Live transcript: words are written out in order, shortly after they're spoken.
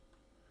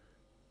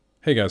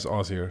Hey guys,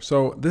 Oz here.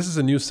 So this is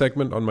a new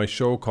segment on my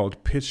show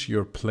called Pitch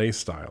Your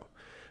Playstyle.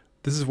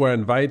 This is where I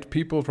invite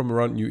people from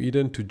around New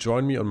Eden to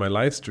join me on my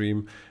live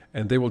stream,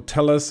 and they will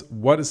tell us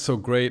what is so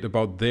great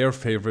about their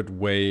favorite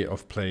way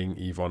of playing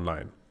EVE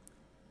Online.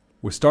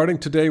 We're starting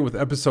today with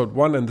episode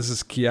 1, and this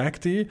is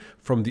Keacte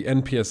from the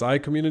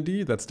NPSI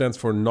community, that stands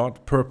for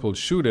Not Purple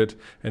Shoot It,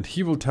 and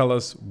he will tell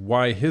us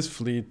why his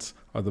fleets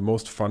are the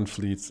most fun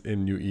fleets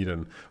in New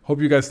Eden.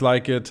 Hope you guys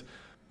like it.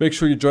 Make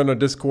sure you join our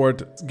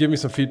Discord, give me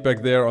some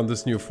feedback there on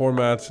this new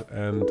format,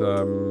 and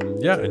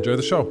enjoy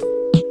the show.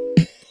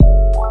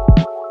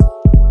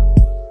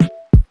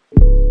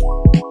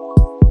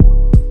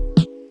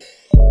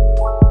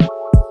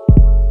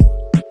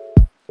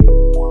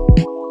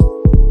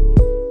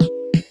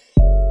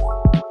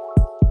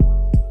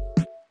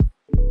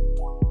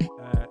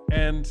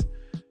 And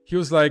he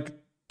was like,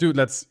 dude,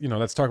 let's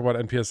talk about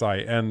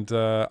NPSI. And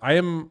I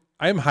am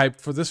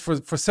hyped for this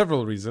for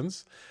several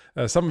reasons.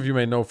 Some of you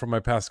may know from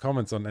my past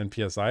comments on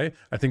NPSI.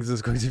 I think this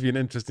is going to be an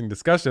interesting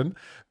discussion.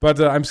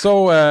 But I'm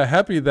so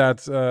happy that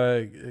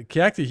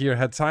Keacte here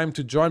had time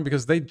to join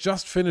because they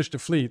just finished a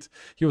fleet.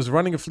 He was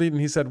running a fleet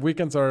and he said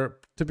weekends are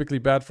typically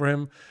bad for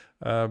him.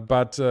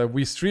 But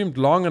we streamed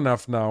long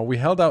enough now. We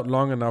held out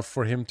long enough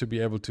for him to be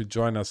able to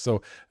join us.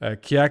 So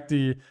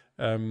Keacte,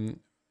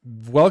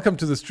 welcome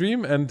to the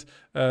stream. And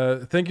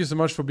thank you so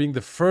much for being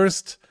the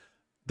first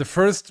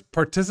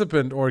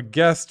participant or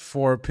guest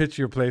for Pitch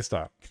Your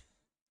Playstyle.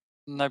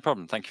 No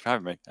problem. Thank you for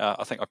having me.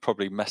 I think I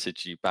probably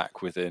messaged you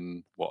back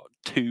within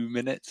 2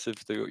 minutes of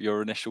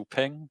your initial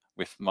ping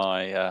with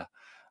my.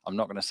 I'm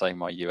not going to say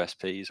my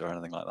USPs or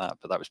anything like that,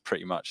 but that was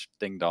pretty much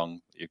ding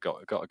dong. You've got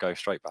to go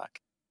straight back.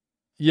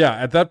 Yeah,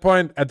 at that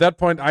point,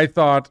 I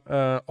thought,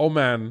 oh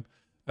man,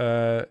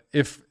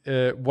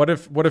 what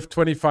if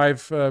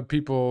 25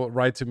 people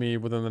write to me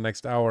within the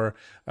next hour?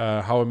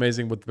 How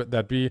amazing would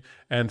that be?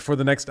 And for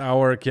the next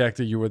hour,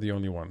 Keacte, you were the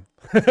only one.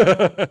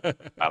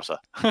 Bowser.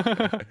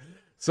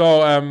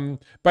 So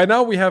by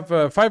now we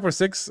have 5 or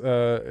 6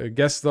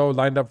 guests though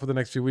lined up for the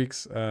next few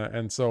weeks,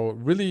 and so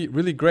really,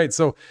 really great.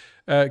 So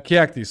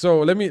Keacte,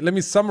 so let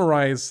me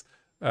summarize.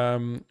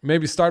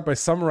 Maybe start by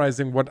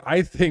summarizing what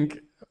I think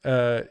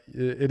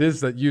it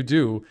is that you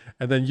do,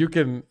 and then you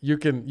can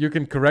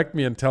correct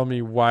me and tell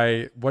me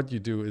why what you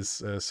do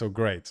is so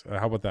great.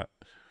 How about that?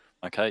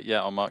 Okay,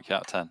 yeah, I'll mark you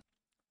out 10.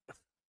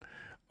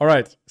 All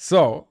right,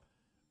 so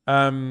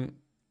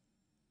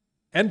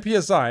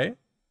NPSI.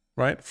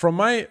 Right, from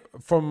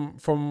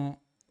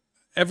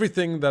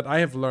everything that I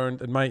have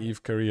learned in my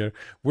EVE career,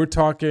 we're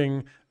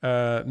talking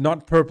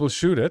not purple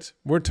shoot it.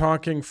 We're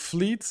talking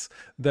fleets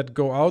that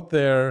go out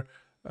there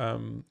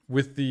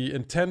with the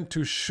intent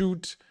to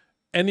shoot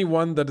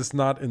anyone that is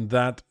not in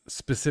that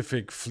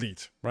specific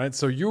fleet, right?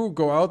 So you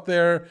go out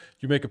there,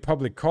 you make a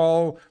public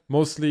call.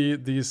 Mostly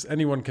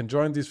anyone can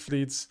join these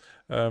fleets.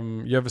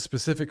 You have a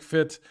specific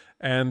fit,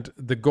 and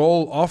the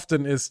goal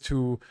often is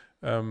to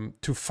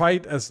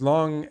fight as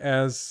long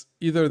as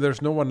either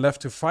there's no one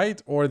left to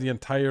fight or the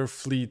entire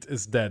fleet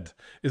is dead.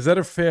 Is that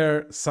a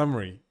fair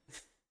summary?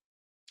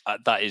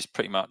 That is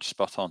pretty much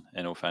spot on,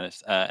 in all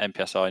fairness.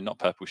 NPSI, not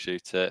purple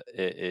shooter.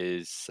 It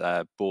is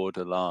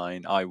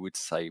borderline, I would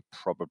say,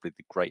 probably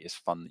the greatest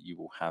fun that you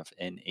will have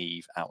in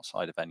EVE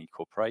outside of any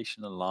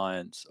corporation,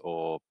 alliance,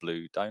 or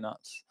blue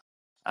donuts.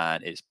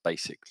 And it's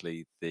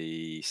basically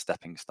the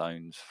stepping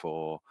stones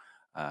for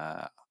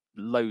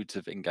loads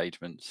of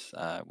engagements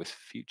with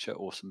future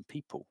awesome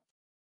people.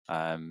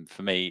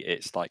 For me,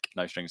 it's like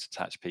no strings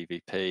attached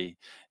PvP.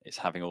 It's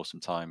having awesome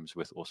times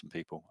with awesome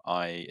people.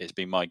 It's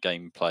been my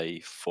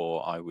gameplay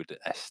for, I would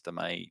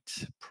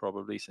estimate,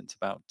 probably since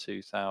about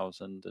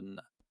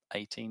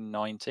 2018,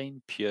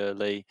 19,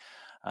 purely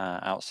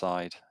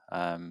outside.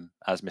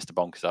 As Mr.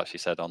 Bonkers actually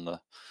said on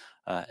the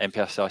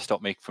NPSI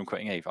stopped me from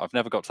quitting EVE. I've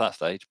never got to that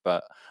stage,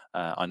 but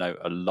I know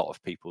a lot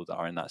of people that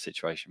are in that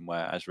situation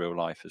where, as real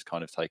life has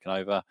kind of taken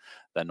over,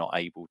 they're not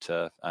able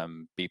to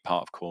be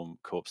part of corps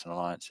and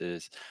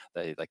alliances.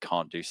 They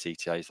can't do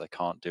CTAs, they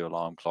can't do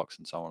alarm clocks,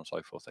 and so on and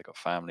so forth. They've got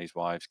families,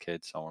 wives,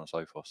 kids, so on and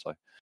so forth.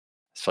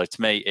 So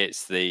to me,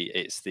 it's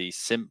the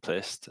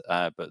simplest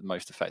but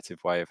most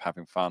effective way of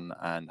having fun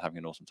and having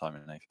an awesome time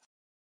in EVE.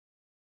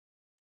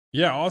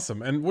 Yeah,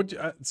 awesome. And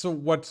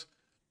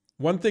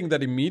one thing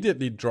that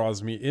immediately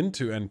draws me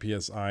into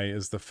NPSI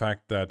is the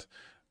fact that,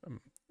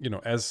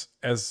 as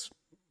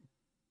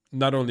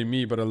not only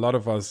me, but a lot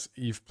of us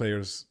EVE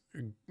players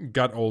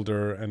got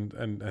older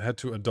and had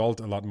to adult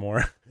a lot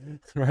more,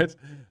 right?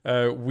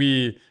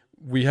 We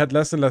had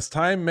less and less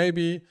time.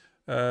 Maybe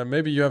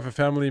you have a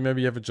family,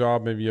 maybe you have a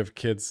job, maybe you have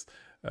kids,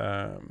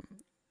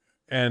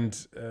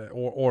 and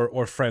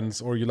or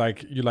friends, or you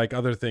like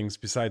other things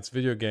besides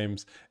video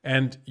games,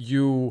 and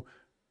you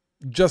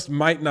just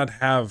might not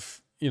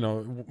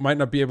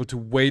be able to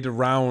wait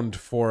around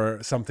for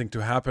something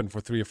to happen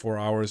for 3 or 4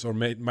 hours, or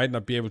might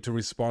not be able to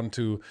respond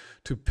to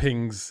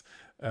pings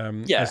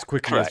as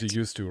quickly correct. as you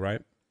used to,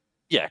 right?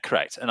 Yeah,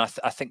 correct. And I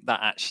think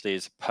that actually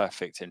is a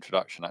perfect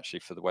introduction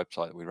actually for the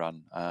website that we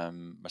run.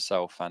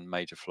 Myself and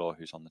Major Floor,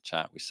 who's on the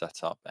chat, we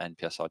set up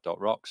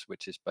NPSI.rocks,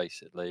 which is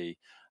basically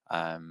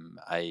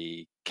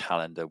a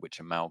calendar which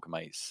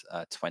amalgamates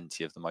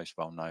 20 of the most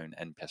well-known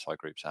NPSI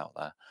groups out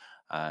there.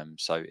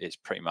 So it's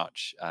pretty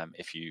much,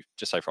 if you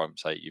just say, for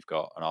argument's sake, you've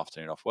got an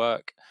afternoon off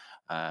work,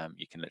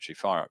 you can literally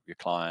fire up your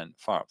client,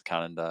 fire up the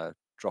calendar,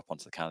 drop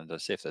onto the calendar,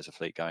 see if there's a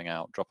fleet going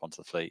out, drop onto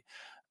the fleet,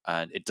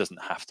 and it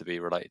doesn't have to be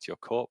related to your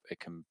corp.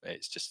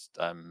 It's just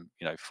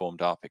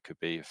formed up. It could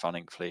be a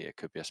F.U.N fleet, it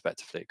could be a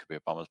Spectre fleet, it could be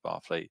a Bombers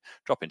Bar fleet.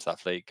 Drop into that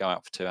fleet, go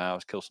out for 2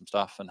 hours, kill some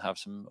stuff, and have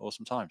some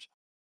awesome times.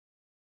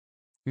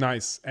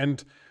 Nice.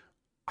 And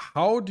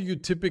how do you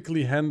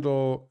typically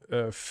handle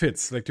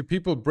fits? Like, do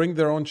people bring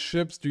their own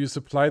ships? Do you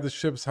supply the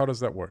ships? How does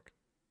that work?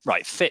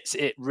 Right, fits.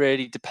 It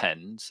really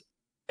depends.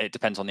 It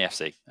depends on the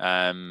FC.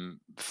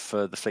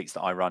 For the fleets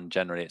that I run,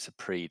 generally it's a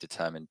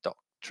predetermined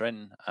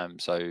doctrine.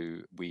 So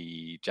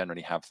we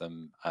generally have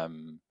them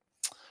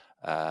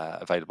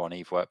available on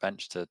Eve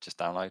Workbench to just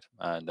download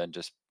and then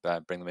just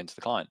bring them into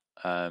the client.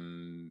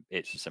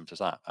 It's as simple as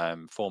that.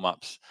 Form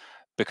ups,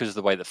 because of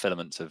the way that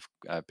filaments have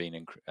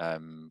been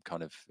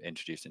kind of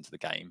introduced into the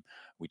game,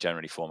 we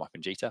generally form up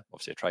in Keacte,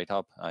 obviously a trade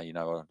hub. You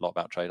know a lot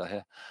about trade, I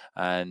hear.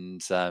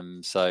 And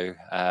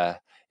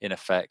in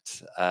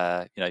effect,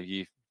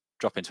 you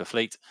drop into a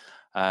fleet,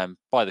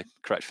 buy the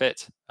correct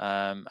fit,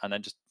 and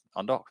then just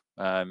undock.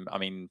 I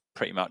mean,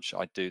 pretty much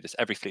I do this.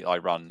 Every fleet I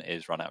run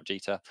is run out of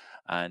Keacte,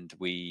 and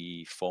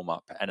we form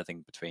up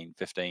anything between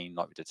 15,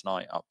 like we did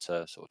tonight, up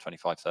to sort of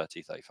 25,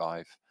 30,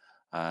 35,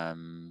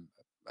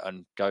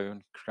 and go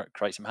and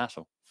create some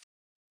hassle.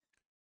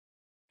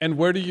 And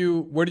where do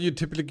you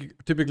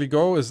typically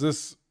go? Is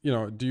this,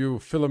 do you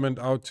filament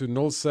out to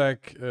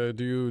nullsec?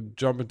 Do you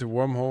jump into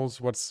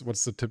wormholes? What's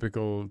the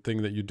typical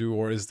thing that you do,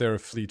 or is there a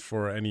fleet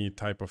for any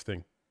type of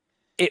thing?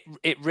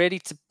 It really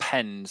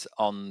depends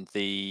on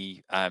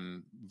the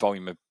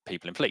volume of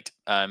people in fleet.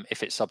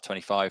 If it's sub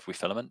 25, we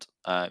filament.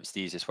 It's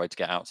the easiest way to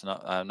get out to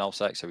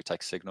nullsec. So we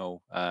take a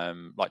signal.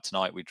 Like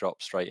tonight, we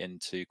dropped straight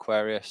into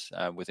Aquarius.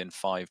 Within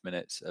 5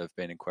 minutes of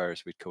being in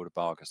Aquarius, we'd called a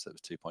Bargus that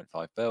was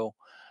 2.5 bill.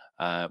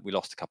 We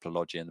lost a couple of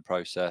Logi in the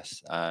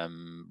process,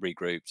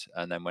 regrouped,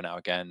 and then went out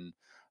again.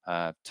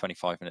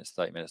 25 minutes,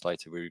 30 minutes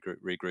later, we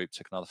regrouped,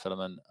 took another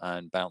filament,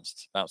 and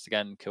bounced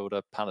again, killed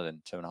a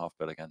Paladin, 2.5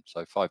 bill again.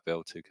 So 5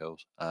 bill, 2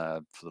 kills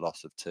for the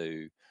loss of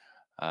two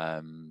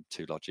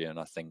Logi, and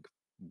I think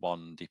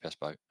 1 DPS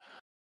boat.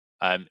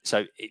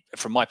 So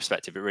from my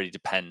perspective, it really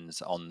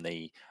depends on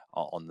the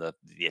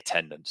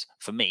attendance.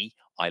 For me,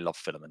 I love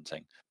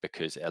filamenting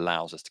because it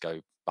allows us to go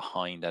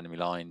behind enemy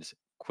lines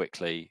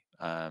quickly,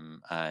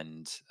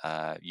 and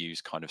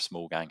use kind of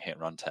small gang hit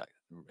and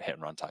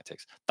run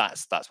tactics.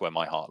 That's where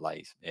my heart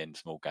lays, in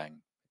small gang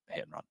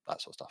hit and run,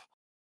 that sort of stuff.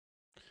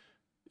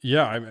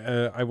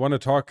 Yeah, I want to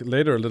talk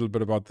later a little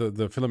bit about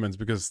the filaments,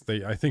 because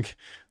I think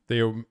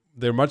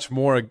they're much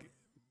more,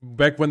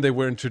 back when they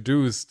were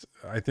introduced.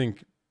 I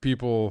think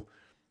people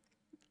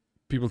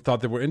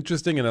thought they were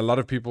interesting, and a lot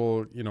of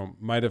people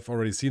might have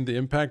already seen the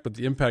impact, but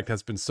the impact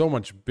has been so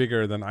much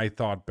bigger than I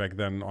thought back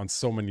then on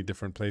so many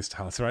different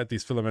playstyles. Right,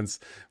 these filaments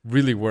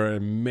really were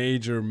a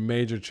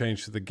major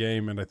change to the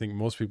game, and I think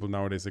most people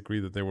nowadays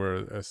agree that they were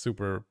a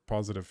super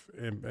positive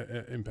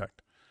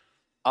impact.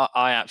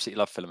 I absolutely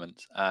love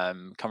filament.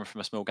 Coming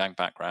from a small gang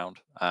background,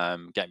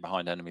 getting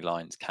behind enemy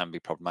lines can be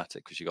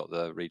problematic because you've got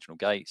the regional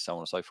gates, so on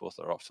and so forth,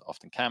 that are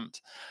often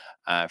camped.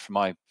 From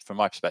my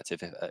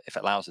perspective, if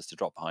it allows us to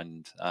drop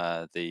behind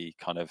the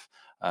kind of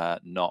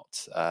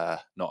not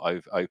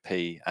OP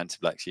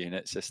anti-blex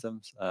unit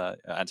systems,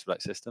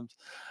 anti-blex systems,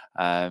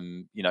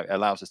 it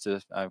allows us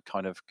to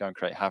kind of go and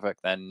create havoc,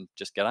 then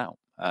just get out.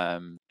 I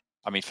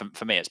mean,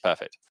 for me, it's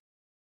perfect.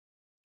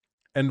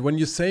 And when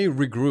you say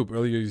regroup,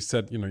 earlier you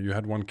said, you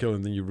had 1 kill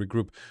and then you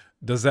regroup.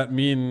 Does that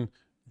mean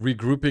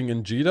regrouping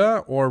in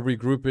Keacte, or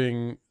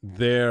regrouping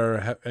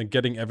there and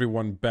getting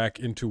everyone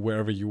back into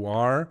wherever you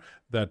are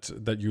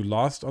that you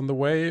lost on the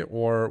way?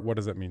 Or what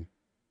does that mean?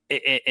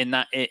 In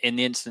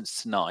the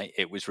instance tonight,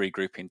 it was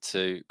regrouping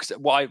to, because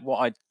what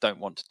I don't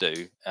want to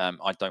do,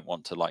 I don't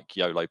want to like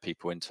YOLO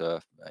people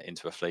into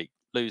a fleet,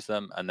 lose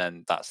them, and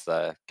then that's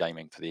their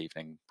gaming for the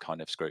evening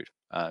kind of screwed.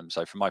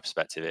 So from my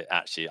perspective, it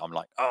actually, I'm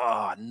like,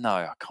 oh no,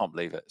 I can't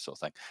believe it, sort of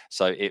thing.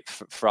 So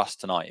for us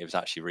tonight, it was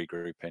actually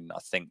regrouping. I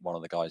think one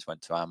of the guys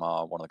went to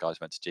Amar, one of the guys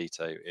went to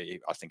Keacte.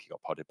 I think he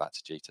got podded back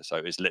to Keacte. So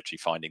it was literally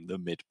finding the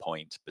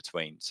midpoint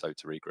between, so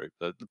to regroup,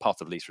 the path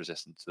of least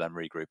resistance, to then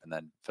regroup and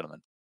then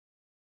filament.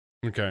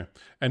 Okay.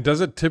 And does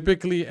it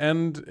typically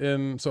end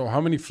in, so how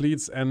many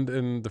fleets end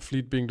in the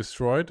fleet being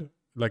destroyed?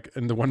 Like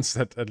in the ones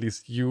that at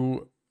least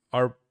you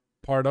are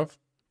part of?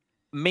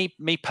 Me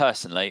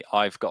personally,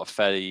 I've got a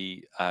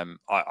fairly,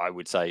 I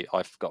would say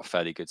I've got a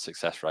fairly good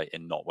success rate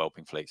in not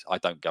whelping fleets. I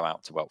don't go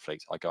out to whelp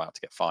fleets. I go out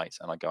to get fights,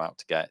 and I go out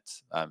to get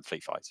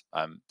fleet fights.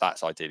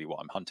 That's ideally what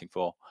I'm hunting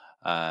for,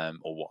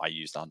 or what I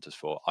use the hunters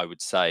for. I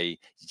would say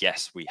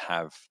yes, we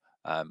have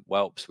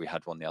Whelps, we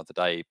had one the other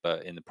day,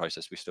 but in the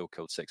process, we still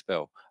killed 6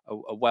 bill.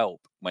 A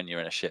whelp, when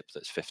you're in a ship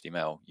that's 50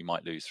 mil, you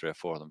might lose 3 or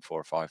 4 of them, 4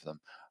 or 5 of them.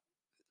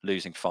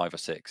 Losing 5 or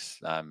 6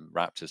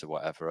 raptors or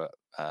whatever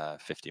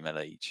at 50 mil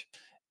each,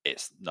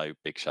 it's no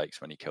big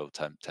shakes when you kill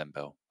 10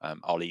 bill.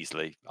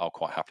 I'll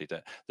quite happily do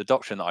it. The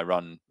doctrine that I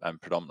run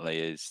predominantly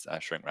is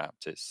shrink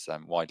wrapped. It's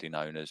widely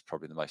known as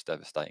probably the most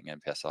devastating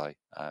NPSI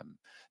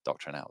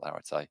doctrine out there,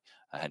 I'd say.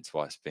 Hence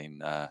why it's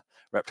been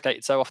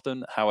replicated so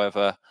often.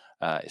 However,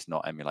 it's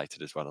not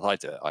emulated as well as I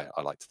do it,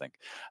 I like to think.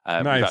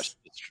 Nice.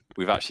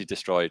 We've actually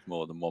destroyed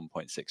more than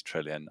 1.6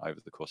 trillion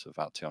over the course of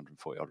about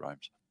 240 odd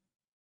roams.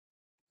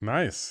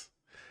 Nice.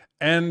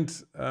 And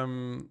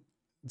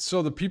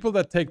so the people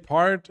that take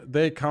part,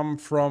 they come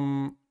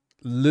from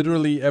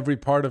literally every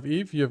part of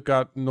EVE. You've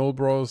got null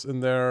bros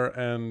in there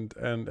and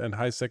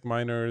high sec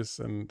miners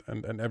and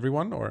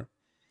everyone, or?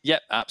 Yeah,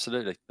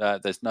 absolutely.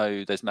 There's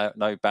no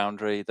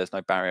boundary. There's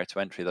no barrier to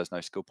entry. There's no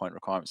skill point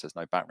requirements. There's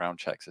no background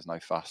checks. There's no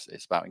fuss.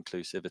 It's about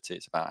inclusivity.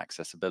 It's about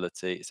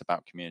accessibility. It's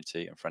about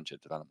community and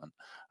friendship development.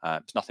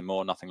 It's nothing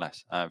more, nothing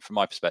less. From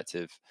my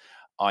perspective,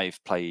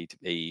 I've played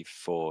EVE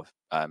for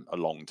a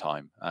long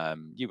time.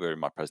 You were in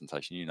my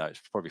presentation. You know,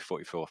 it's probably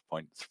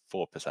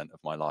 44.4% of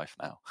my life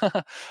now.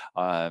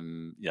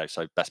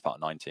 So best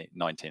part of 19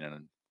 and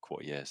a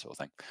quarter years sort of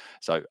thing.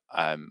 So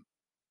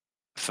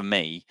for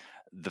me,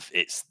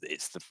 it's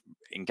the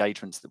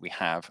engagements that we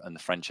have and the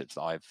friendships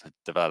that I've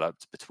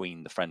developed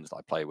between the friends that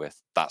I play with.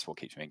 That's what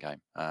keeps me in game.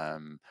 I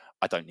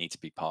don't need to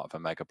be part of a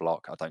mega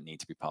block. I don't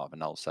need to be part of a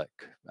nullsec,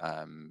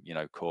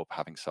 corp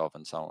having sov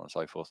and so on and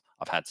so forth.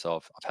 I've had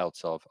sov, I've held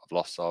sov, I've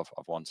lost sov,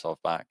 I've won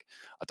sov back.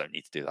 I don't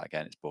need to do that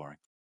again. It's boring.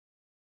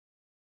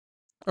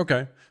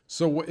 Okay,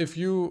 so if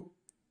you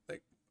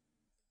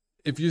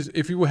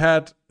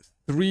had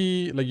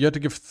three, like you had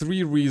to give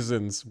 3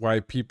 reasons why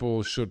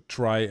people should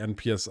try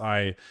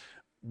NPSI,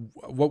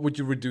 what would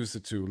you reduce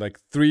it to? Like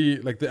 3,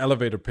 like the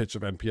elevator pitch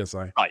of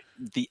NPSI. Right.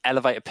 The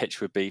elevator pitch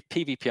would be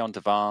PvP on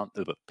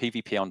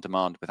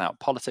demand without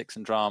politics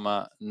and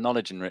drama,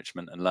 knowledge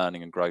enrichment and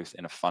learning and growth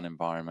in a fun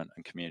environment,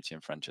 and community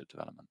and friendship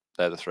development.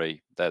 They're the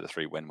 3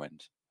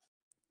 win-wins.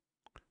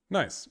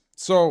 Nice.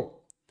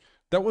 So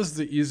that was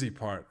the easy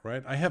part,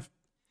 right? I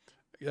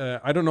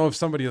don't know if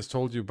somebody has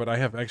told you, but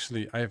I've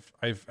actually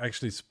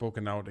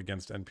spoken out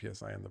against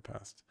NPSI in the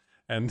past.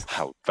 And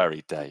how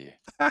very dare you?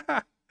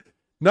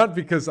 Not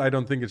because I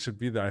don't think it should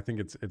be there. I think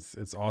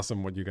it's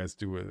awesome what you guys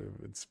do.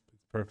 It's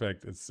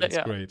perfect. It's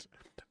great.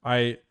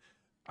 I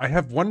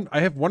have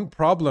one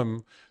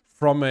problem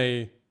from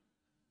and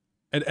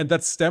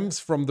that stems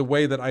from the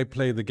way that I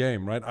play the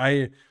game, right?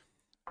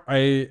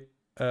 I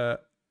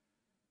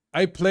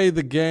play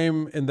the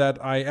game in that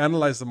I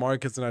analyze the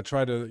markets and I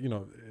try to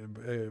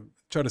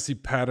try to see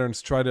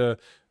patterns, try to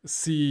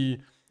see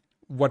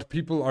what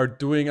people are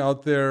doing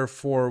out there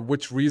for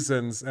which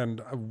reasons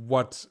and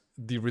what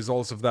the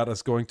results of that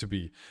is going to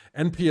be.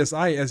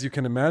 NPSI, as you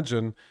can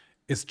imagine,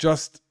 is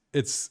just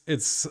it's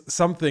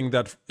something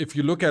that if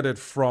you look at it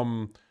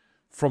from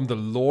the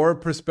lore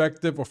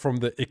perspective or from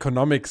the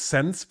economic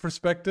sense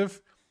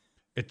perspective,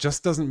 it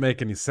just doesn't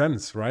make any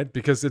sense, right?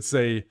 Because it's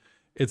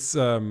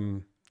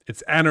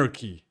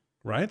anarchy,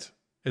 right?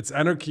 It's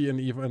anarchy in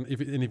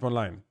EVE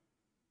Online.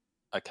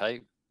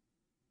 Okay.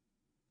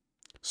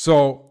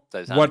 So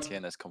there's anarchy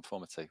and there's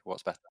conformity.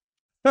 What's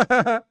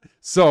better?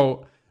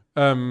 So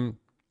no,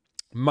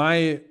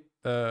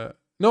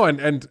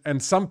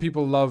 and some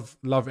people love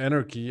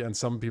anarchy and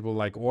some people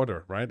like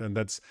order, right? And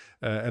that's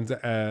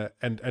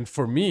and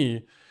for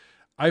me,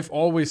 I've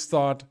always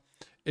thought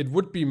it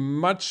would be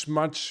much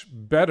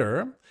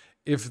better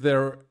if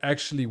there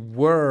actually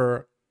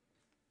were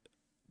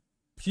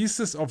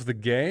pieces of the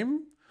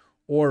game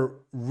or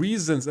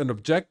reasons and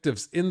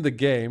objectives in the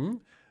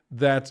game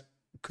that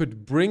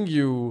could bring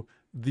you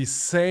the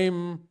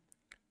same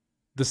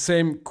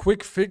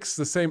quick fix,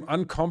 the same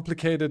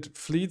uncomplicated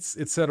fleets,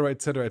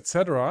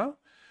 etc.,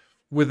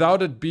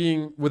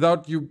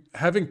 without you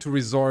having to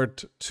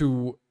resort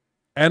to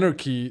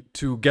anarchy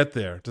to get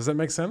there. Does that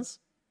make sense?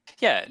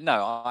 Yeah,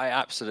 no, I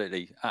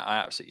absolutely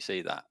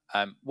see that.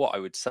 What I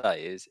would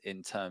say is,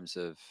 in terms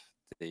of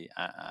the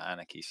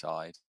anarchy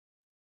side,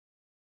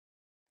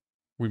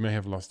 we may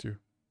have lost you.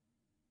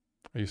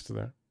 Are you still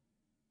there?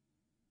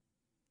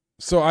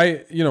 So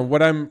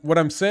what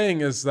I'm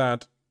saying is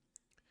that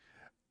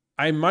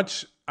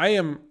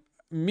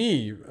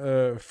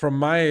from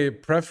my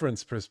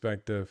preference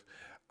perspective,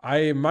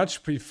 I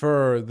much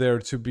prefer there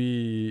to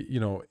be,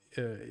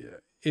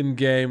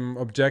 in-game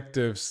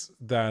objectives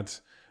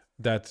that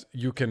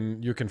you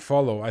can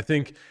follow. I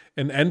think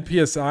an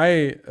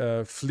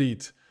NPSI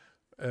fleet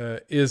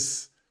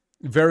is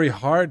very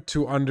hard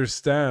to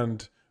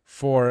understand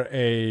for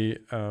a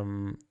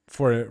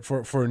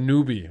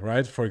newbie,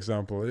 right? For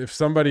example, if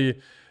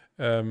somebody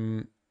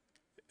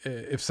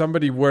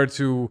were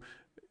to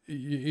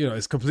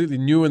is completely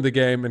new in the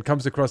game and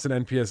comes across an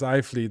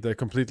NPSI fleet that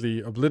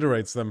completely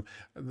obliterates them,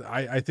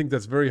 I think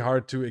that's very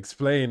hard to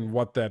explain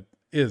what that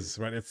is,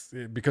 right? It's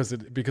because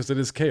it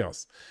is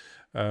chaos.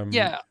 And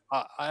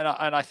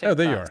I think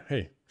there you are.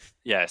 Hey.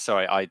 Yeah,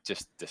 sorry, I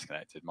just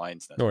disconnected. My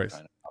internet's No been worries.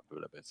 playing up a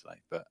little bit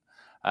today, but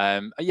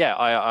yeah,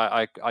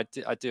 I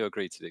do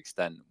agree to the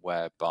extent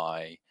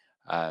whereby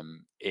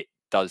it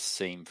does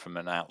seem from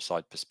an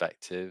outside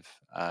perspective,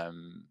 that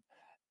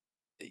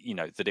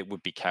it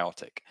would be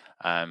chaotic.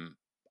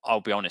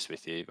 I'll be honest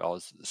with you, I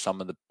was some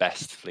of the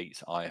best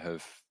fleets I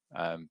have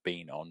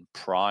been on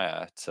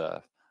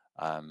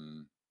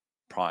um,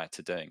 prior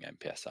to doing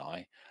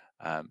NPSI.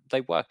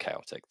 They were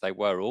chaotic. They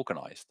were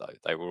organized, though.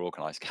 They were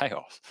organized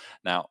chaos.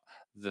 Now,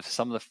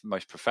 some of the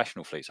most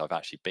professional fleets I've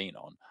actually been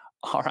on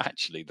are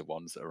actually the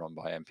ones that are run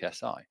by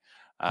NPSI.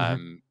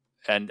 Hmm.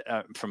 And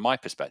from my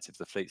perspective,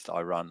 the fleets that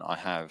I run, I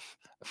have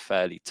a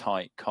fairly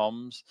tight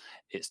comms.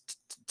 It's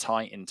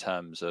tight in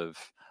terms of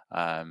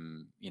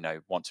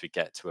once we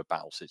get to a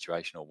battle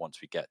situation, or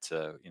once we get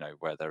to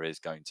where there is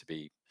going to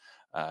be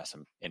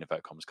some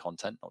innovate comms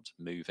content, not just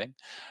moving.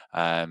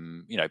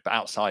 But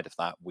outside of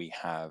that, we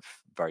have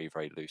very,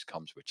 very loose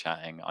comms. We're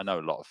chatting. I know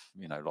a lot of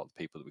the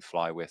people that we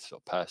fly with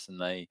sort of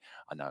personally.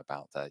 I know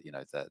about their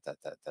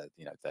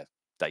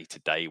day to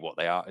day, what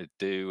they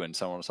do, and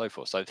so on and so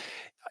forth. So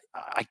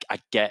I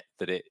get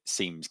that it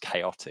seems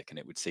chaotic and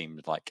it would seem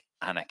like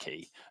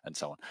anarchy and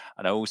so on.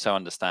 And I also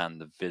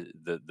understand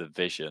the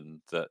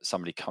vision that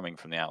somebody coming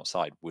from the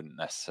outside wouldn't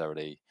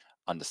necessarily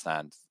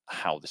understand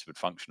how this would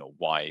function, or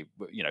why,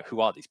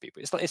 who are these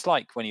people. It's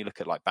like when you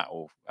look at like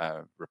battle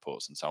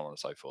reports and so on and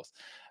so forth.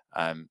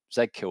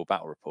 Z kill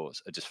battle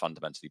reports are just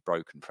fundamentally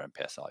broken for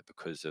NPSI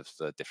because of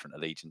the different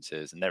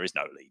allegiances, and there is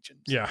no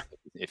allegiance, Yeah.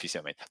 if you see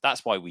what I mean.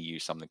 That's why we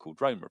use something called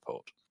drone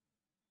report.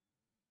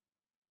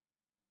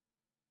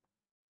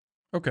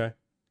 Okay.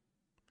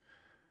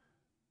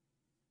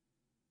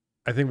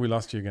 I think we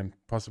lost you again,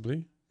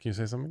 possibly. Can you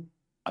say something?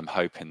 I'm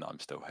hoping that I'm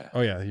still here. Oh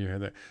yeah, you're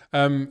there.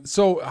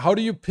 So how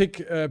do you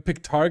pick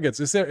targets?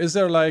 Is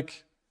there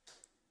like,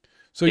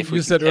 so If we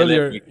you can said kill it,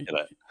 earlier we kill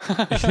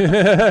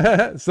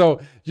it.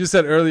 so you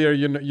said earlier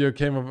you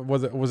came up,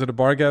 was it a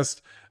bar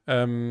guest?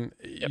 Yep.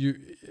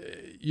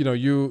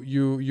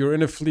 You're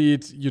in a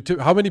fleet.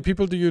 How many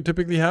people do you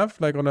typically have,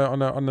 like on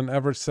an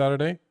average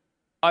Saturday?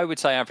 I would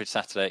say average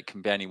Saturday it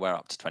can be anywhere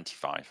up to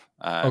 25.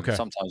 Okay.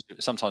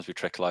 Sometimes we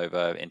trickle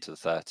over into the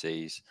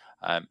 30s.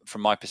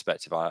 From my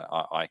perspective,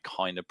 I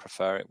kind of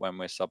prefer it when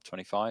we're sub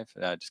 25,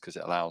 just because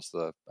it allows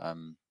the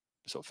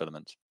sort of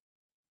filament.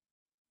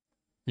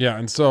 Yeah,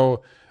 and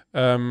so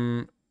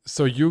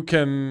you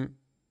can.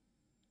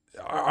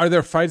 Are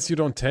there fights you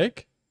don't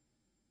take?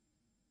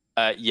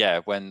 Yeah,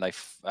 when they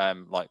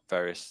like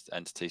various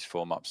entities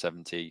form up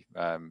 70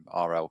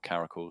 RL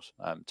caracals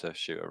to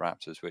shoot at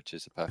raptors, which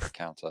is a perfect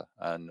counter,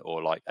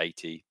 or like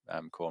 80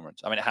 cormorants.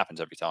 I mean, it happens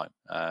every time.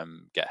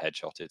 Get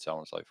headshotted, so on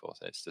and so forth.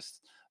 It's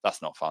just,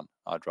 that's not fun.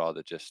 I'd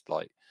rather just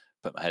like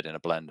put my head in a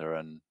blender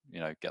and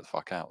get the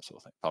fuck out, sort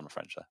of thing. Pardon my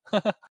French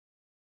there.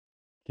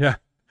 Yeah.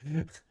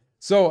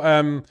 So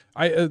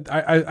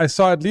I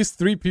saw at least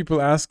 3 people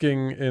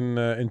asking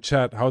in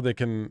chat how they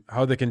can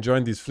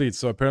join these fleets.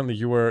 So apparently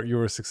you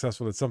were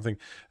successful at something.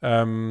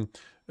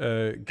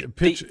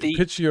 Pitch.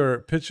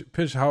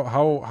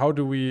 How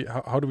do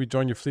we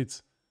join your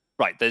fleets?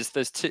 Right, there's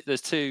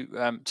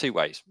two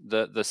ways.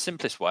 The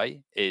simplest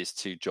way is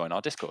to join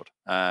our Discord.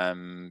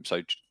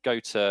 So go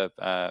to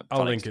I'll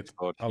Phoenix link it.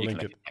 Discord. I'll You can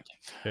link link it. it, thank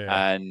you.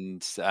 Yeah.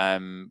 And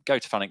go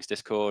to Phoenix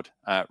Discord.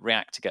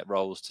 React to get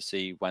roles to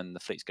see when the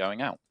fleet's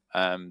going out.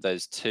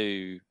 There's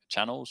 2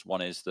 channels.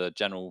 One is the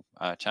general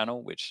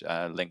channel, which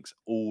links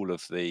all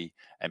of the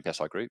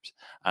NPSI groups,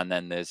 and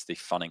then there's the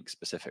Funink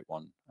specific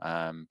one.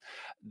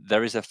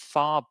 There is a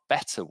far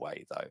better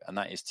way though, and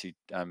that is to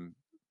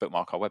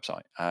bookmark our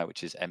website,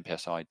 which is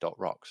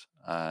npsi.rocks.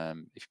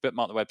 If you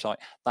bookmark the website,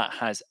 that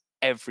has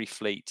every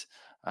fleet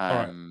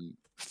All right.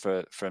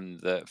 for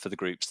the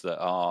groups that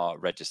are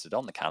registered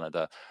on the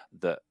calendar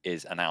that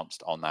is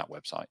announced on that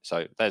website.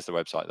 So there's the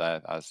website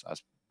there, as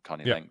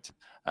kindly Yeah. linked.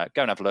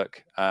 Go and have a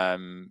look.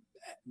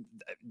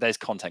 There's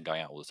content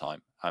going out all the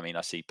time. I mean,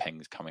 I see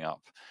pings coming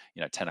up,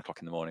 10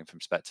 o'clock in the morning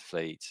from Spectre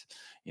Fleet,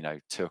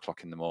 2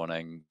 o'clock in the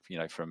morning,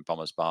 from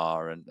Bombers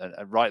Bar, and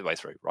right the way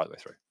through.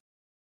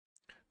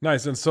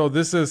 Nice. And so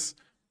this is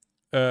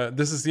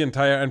the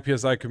entire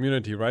NPSI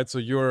community, right? So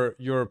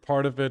you're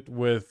part of it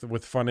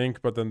with Fun Inc.,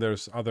 but then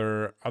there's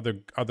other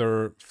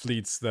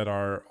fleets that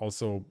are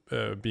also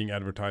being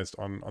advertised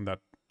on that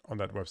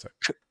website.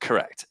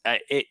 Correct.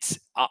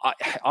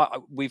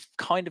 We've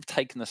kind of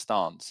taken the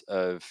stance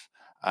of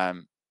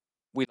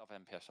we love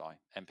NPSI.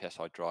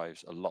 NPSI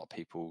drives a lot of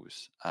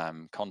people's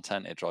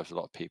content. It drives a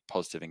lot of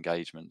positive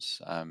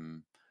engagements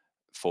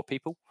for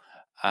people.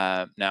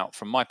 Now,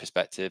 from my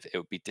perspective, it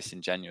would be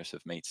disingenuous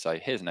of me to say,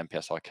 here's an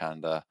NPSI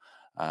calendar.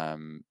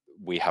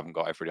 We haven't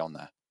got everybody on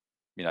there.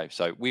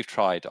 So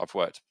I've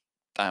worked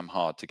damn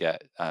hard to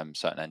get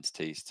certain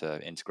entities to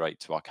integrate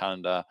to our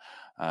calendar.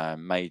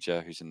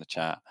 Major, who's in the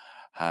chat,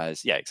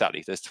 yeah,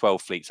 exactly. There's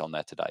 12 fleets on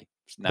there today.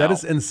 Now, That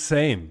is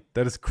insane.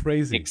 That is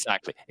crazy.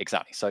 exactly.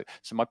 So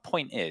my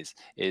point is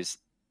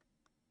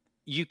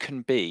you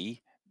can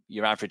be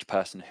your average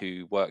person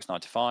who works 9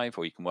 to 5,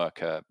 or you can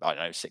work I don't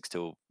know, 6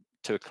 till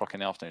 2 o'clock in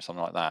the afternoon,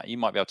 something like that, you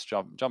might be able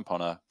to jump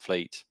on a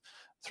fleet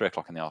 3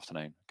 o'clock in the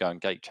afternoon, go and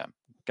gate camp,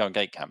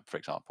 for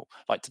example.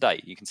 Like today,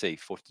 you can see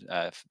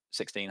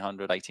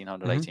 1600,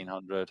 1800,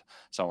 1800,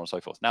 so on and so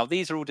forth. Now,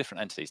 these are all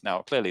different entities.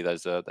 Now, clearly,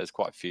 there's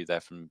quite a few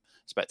there from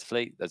Spectre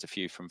Fleet. There's a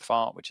few from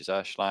FART, which is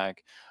Urschlag,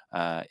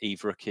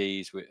 Eve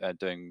Rookies,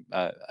 doing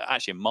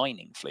actually a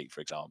mining fleet,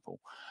 for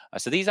example.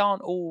 So these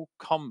aren't all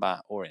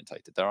combat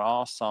orientated. There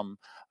are some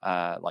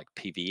like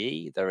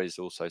PvE. There is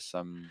also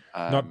some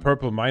not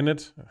purple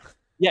minded.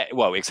 Yeah,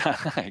 well,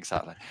 exactly.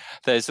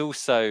 There's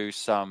also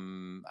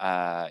some,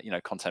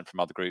 content from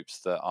other groups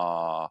that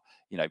are,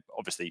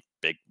 obviously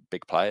big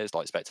players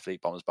like Spectre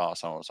Fleet, Bombers Bar,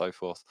 so on and so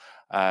forth.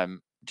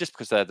 Just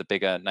because they're the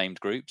bigger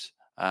named groups,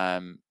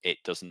 it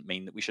doesn't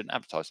mean that we shouldn't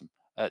advertise them.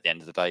 At the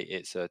end of the day,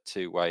 it's a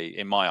two-way.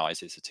 In my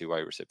eyes, it's a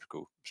two-way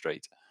reciprocal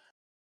street.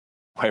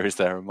 Where is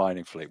there a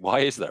mining fleet?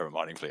 Why is there a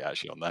mining fleet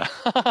actually on there?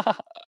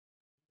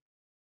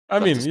 I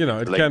mean,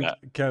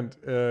 it can't.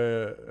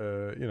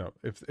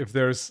 If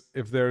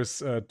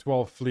there's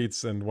 12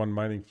 fleets and one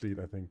mining fleet,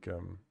 I think.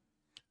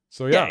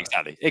 So yeah,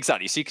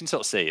 exactly. So you can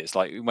sort of see it's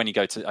like when you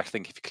go to. I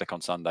think if you click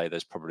on Sunday,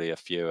 there's probably a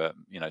few at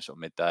sort of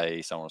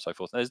midday, so on and so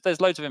forth.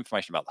 There's loads of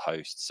information about the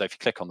host. So if you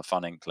click on the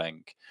F.U.N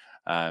link,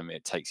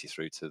 it takes you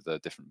through to the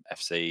different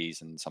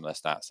FCs and some of their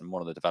stats. And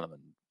one of the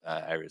development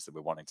areas that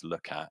we're wanting to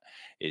look at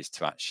is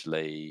to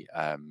actually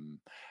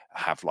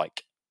have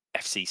like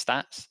FC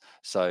stats,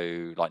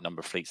 so like number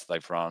of fleets that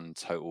they've run,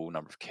 total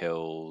number of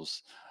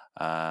kills,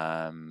 so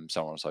on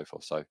and so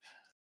forth. So,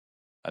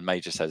 and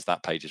Major says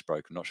that page is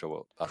broken. Not sure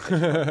what that page is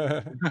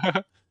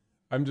broken.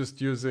 I'm just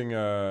using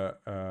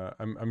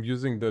I'm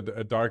using the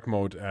dark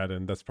mode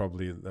add-in. That's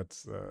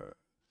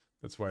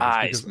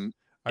why.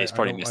 It's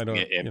probably missing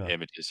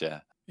images.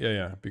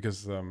 Yeah.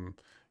 Because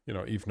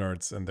Eve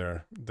nerds and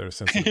their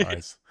sensitive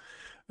eyes.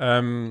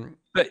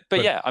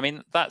 But yeah, I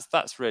mean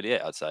that's really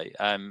it. I'd say.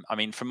 I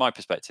mean, from my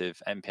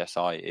perspective,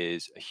 NPSI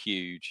is a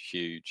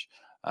huge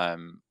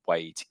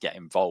way to get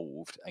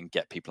involved and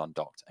get people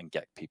undocked and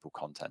get people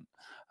content.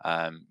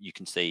 You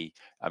can see.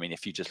 I mean,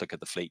 if you just look at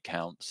the fleet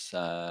counts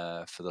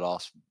for the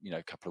last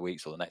couple of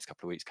weeks or the next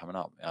couple of weeks coming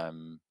up,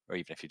 or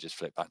even if you just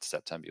flip back to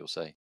September, you'll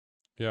see.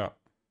 Yeah.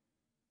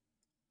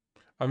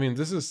 I mean,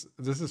 this is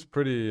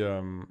pretty,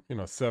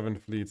 7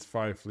 fleets,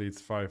 5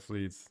 fleets, 5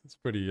 fleets. It's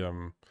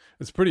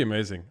pretty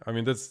amazing. I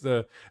mean,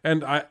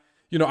 and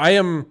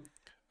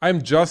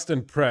I'm just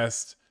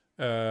impressed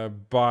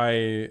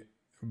by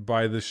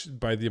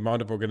the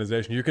amount of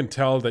organization. You can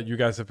tell that you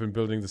guys have been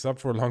building this up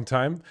for a long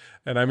time.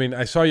 And I mean,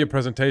 I saw your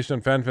presentation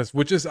on FanFest,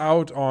 which is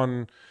out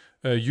on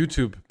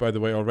YouTube, by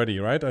the way, already,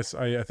 right? I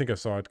think I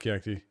saw it,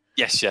 Keacte.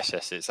 Yes,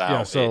 it's out.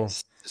 Yeah, so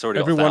it's already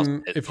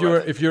everyone, if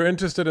you're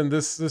interested in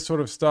this sort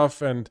of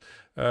stuff and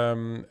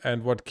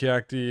what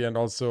Keacte and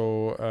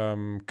also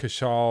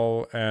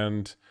Kishal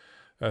and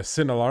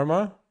Sin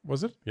Alarma,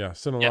 was it? Yeah,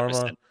 Sin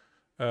Alarma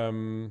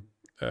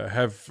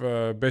have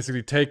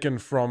basically taken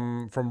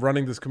from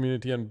running this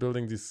community and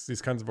building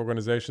these kinds of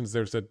organizations.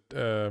 There's a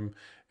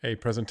player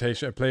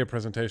presentation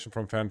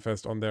from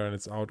FanFest on there, and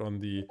it's out on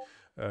the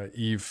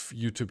Eve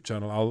YouTube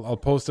channel. I'll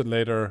post it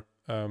later.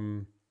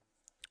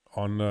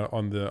 On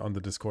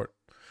the Discord.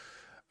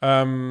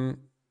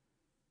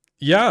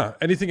 Yeah.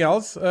 Anything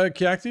else,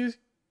 Keacte?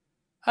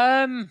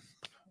 I'm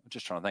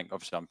just trying to think.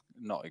 Obviously, I'm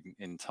not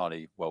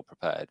entirely well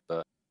prepared,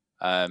 but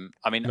I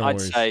mean, no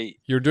worries. Say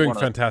you're doing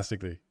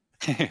fantastically.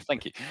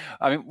 Thank you.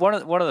 I mean, one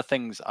of the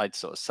things I'd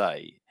sort of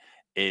say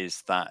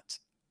is that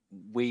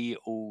we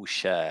all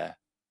share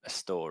a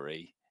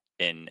story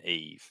in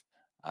Eve.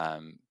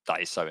 That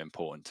is so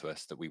important to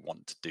us that we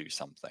want to do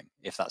something.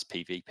 If that's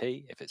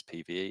PvP, if it's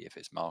PvE, if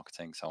it's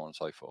marketing, so on and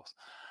so forth.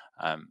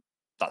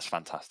 That's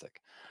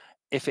fantastic.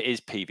 If it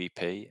is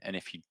PvP, and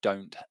if you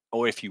don't,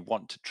 or if you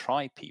want to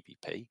try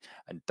PvP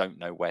and don't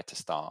know where to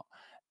start,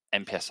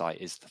 NPSI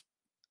is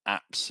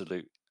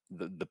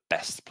the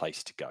best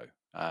place to go.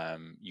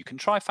 You can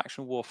try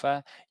factional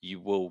warfare. You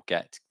will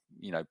get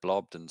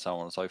blobbed and so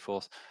on and so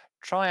forth.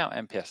 Try out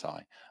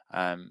NPSI.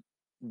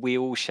 We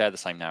all share the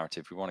same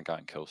narrative. We want to go out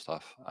and kill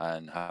stuff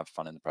and have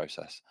fun in the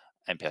process.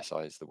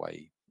 NPSI is the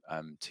way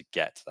to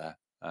get there.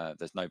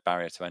 There's no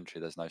barrier to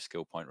entry. There's no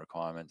skill point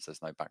requirements.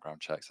 There's no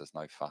background checks. There's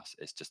no fuss.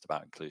 It's just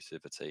about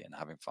inclusivity and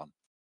having fun.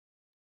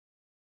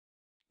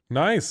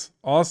 Nice,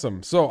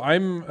 awesome. So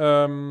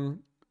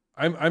I'm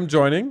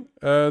joining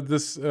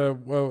this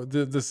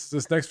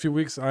next few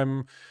weeks.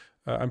 I'm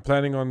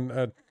planning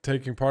on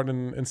taking part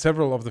in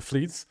several of the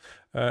fleets,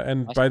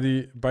 and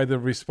awesome. by the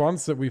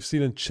response that we've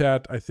seen in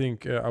chat, I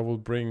think I will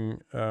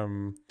bring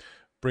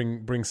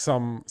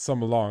some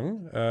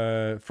along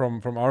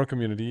from our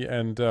community,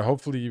 and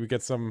hopefully we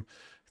get some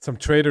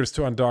traders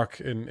to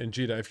undock in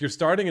JITA. If you're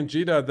starting in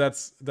JITA,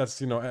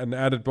 that's an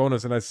added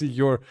bonus. And I see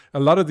a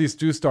lot of these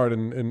do start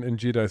in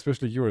JITA,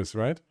 especially yours,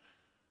 right?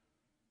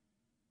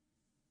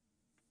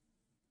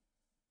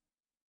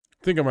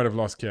 I think I might have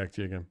lost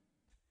Keacte again.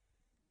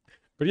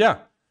 But yeah,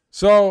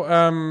 so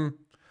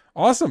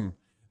awesome.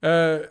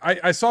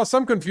 I saw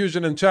some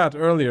confusion in chat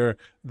earlier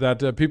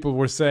that people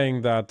were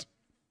saying that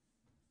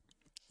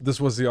This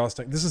was the Oz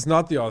tank. This is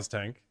not the Oz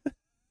tank.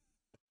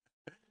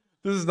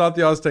 This is not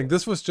the Oz tank.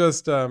 This was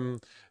just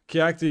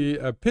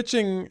Keacte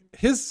pitching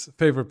his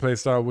favorite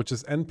playstyle, which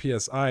is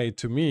NPSI,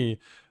 to me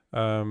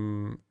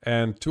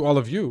and to all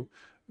of you,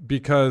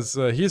 because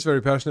he's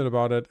very passionate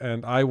about it,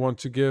 and I want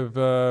to give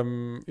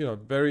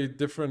very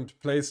different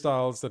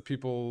playstyles that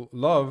people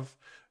love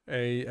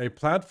a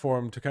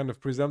platform to kind of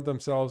present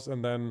themselves,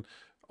 and then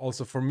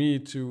also for me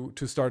to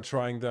start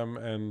trying them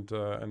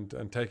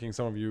and taking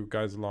some of you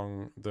guys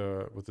along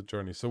with the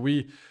journey. So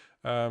we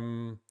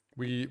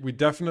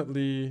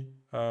definitely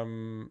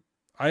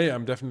I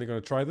am definitely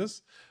going to try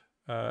this,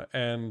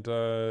 and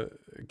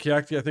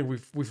Keacte, I think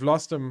we've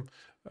lost him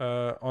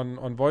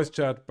on voice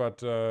chat, but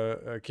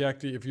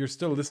Keacte, if you're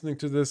still listening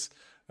to this,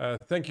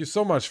 thank you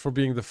so much for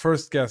being the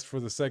first guest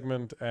for the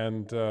segment,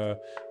 and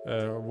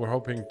we're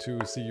hoping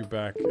to see you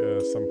back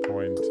some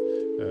point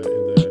in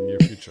the near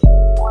future.